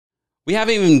We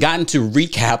haven't even gotten to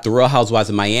recap the Real Housewives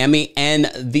of Miami,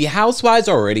 and the housewives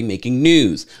are already making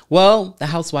news. Well, the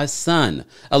housewives' son,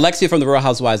 Alexia from the Real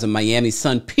Housewives of Miami's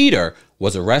son, Peter,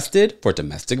 was arrested for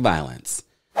domestic violence.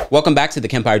 Welcome back to the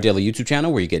Kempire Daily YouTube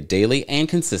channel, where you get daily and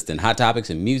consistent hot topics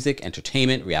in music,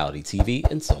 entertainment, reality TV,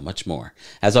 and so much more.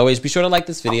 As always, be sure to like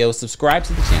this video, subscribe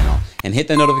to the channel, and hit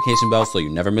the notification bell so you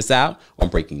never miss out on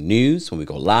breaking news when we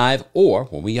go live or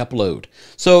when we upload.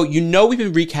 So we've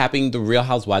been recapping the Real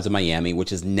Housewives of Miami,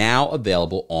 which is now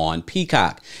available on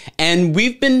Peacock. And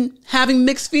we've been having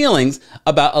mixed feelings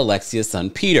about Alexia's son,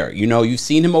 Peter. You've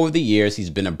seen him over the years. He's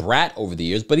been a brat over the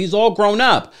years, but he's all grown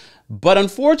up. But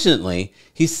unfortunately,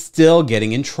 he's still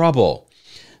getting in trouble.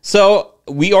 So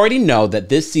we already know that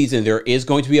this season there is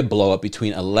going to be a blow up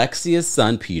between Alexia's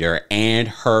son, Peter, and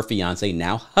her fiance,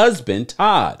 now husband,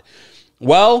 Todd.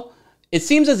 Well, it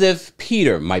seems as if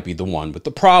Peter might be the one with the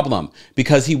problem,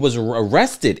 because he was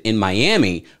arrested in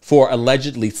Miami for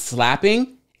allegedly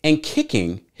slapping and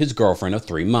kicking his girlfriend of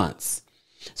 3 months.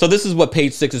 So this is what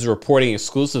Page 6 is reporting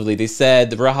exclusively. They said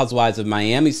the Real Housewives of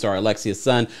Miami star Alexia's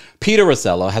son, Peter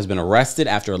Rossello, has been arrested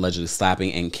after allegedly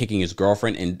slapping and kicking his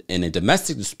girlfriend in a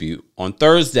domestic dispute on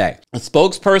Thursday. A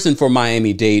spokesperson for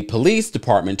Miami-Dade Police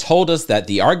Department told us that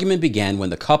the argument began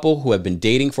when the couple, who have been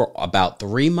dating for about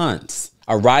 3 months,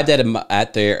 arrived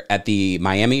at the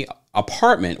Miami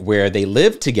apartment where they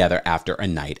lived together after a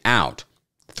night out.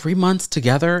 3 months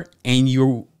together and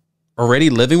you're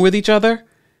already living with each other?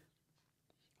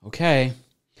 Okay.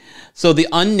 So the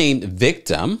unnamed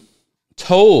victim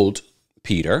told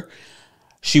Peter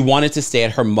she wanted to stay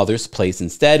at her mother's place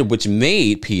instead, which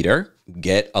made Peter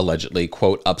get allegedly,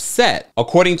 quote, upset.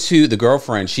 According to the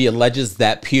girlfriend, she alleges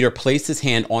that Peter placed his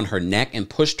hand on her neck and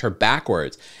pushed her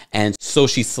backwards, and so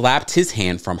she slapped his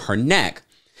hand from her neck.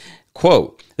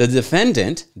 Quote, the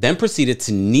defendant then proceeded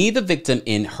to knee the victim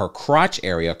in her crotch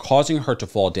area, causing her to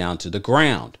fall down to the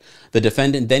ground. The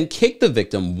defendant then kicked the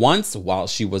victim once while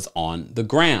she was on the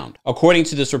ground. According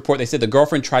to this report, they said the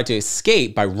girlfriend tried to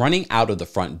escape by running out of the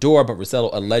front door, but Rossello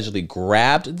allegedly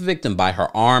grabbed the victim by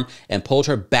her arm and pulled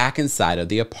her back inside of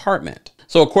the apartment.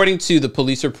 So according to the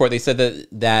police report, they said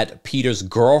that Peter's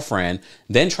girlfriend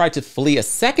then tried to flee a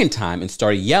second time and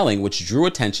started yelling, which drew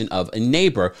attention of a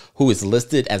neighbor who is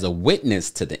listed as a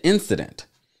witness to the incident.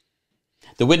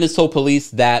 The witness told police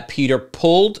that Peter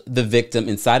pulled the victim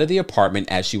inside of the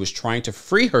apartment as she was trying to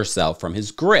free herself from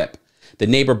his grip. The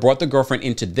neighbor brought the girlfriend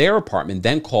into their apartment,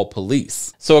 then called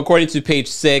police. So according to Page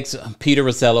 6, Peter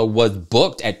Rossello was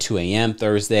booked at 2 a.m.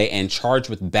 Thursday and charged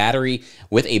with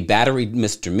a battery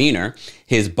misdemeanor.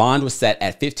 His bond was set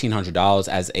at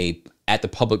 $1,500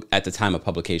 at the time of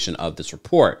publication of this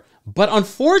report. But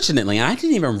unfortunately, and I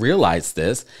didn't even realize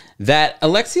this, that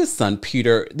Alexia's son,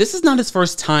 Peter, this is not his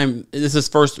first time, this is his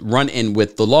first run-in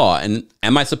with the law. And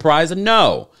am I surprised?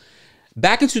 No.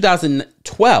 Back in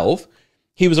 2012,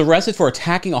 he was arrested for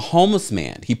attacking a homeless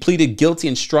man. He pleaded guilty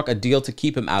and struck a deal to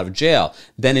keep him out of jail.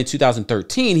 Then in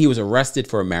 2013, he was arrested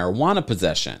for marijuana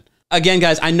possession. Again,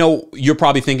 guys, I know you're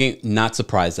probably thinking, not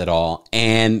surprised at all.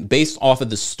 And based off of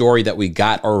the story that we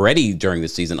got already during the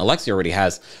season, Alexia already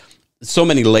has so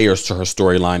many layers to her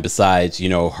storyline besides,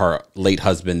 her late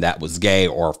husband that was gay,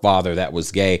 or father that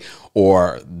was gay,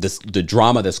 or the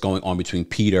drama that's going on between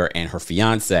Peter and her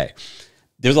fiance.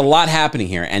 There's a lot happening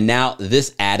here, and now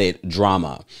this added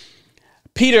drama.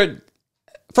 Peter,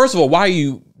 first of all, why are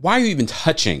you even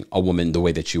touching a woman the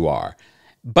way that you are?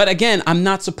 But again, I'm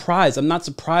not surprised. I'm not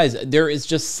surprised. There is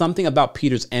just something about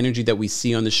Peter's energy that we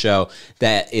see on the show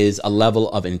that is a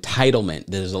level of entitlement.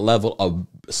 There's a level of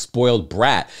spoiled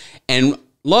brat. And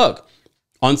look,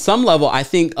 on some level, I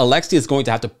think Alexia is going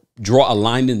to have to draw a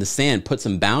line in the sand, put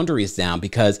some boundaries down,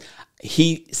 because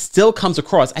he still comes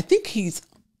across, I think he's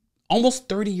almost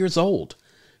 30 years old.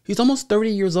 He's almost 30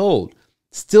 years old,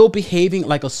 still behaving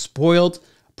like a spoiled,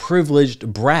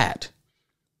 privileged brat.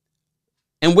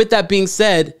 And with that being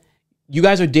said, you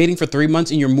guys are dating for 3 months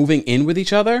and you're moving in with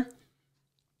each other?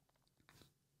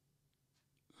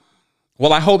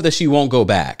 Well, I hope that she won't go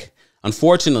back.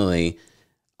 Unfortunately,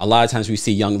 a lot of times we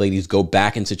see young ladies go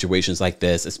back in situations like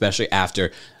this, especially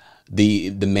after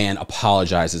the man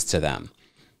apologizes to them.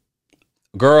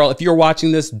 Girl, if you're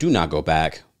watching this, do not go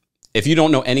back. If you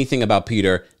don't know anything about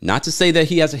Peter, not to say that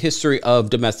he has a history of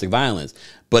domestic violence,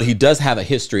 but he does have a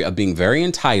history of being very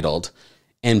entitled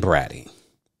and bratty.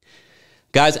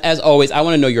 Guys, as always, I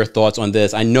want to know your thoughts on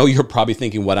this. I know you're probably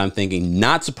thinking what I'm thinking.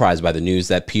 Not surprised by the news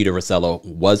that Peter Rossello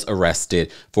was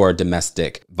arrested for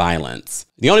domestic violence.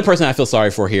 The only person I feel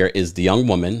sorry for here is the young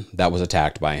woman that was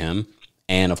attacked by him.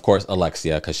 And of course,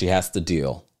 Alexia, because she has to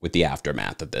deal with the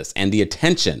aftermath of this and the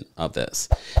attention of this.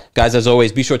 Guys, as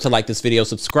always, be sure to like this video,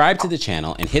 subscribe to the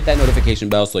channel, and hit that notification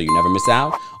bell so you never miss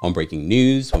out on breaking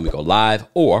news when we go live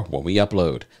or when we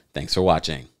upload. Thanks for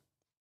watching.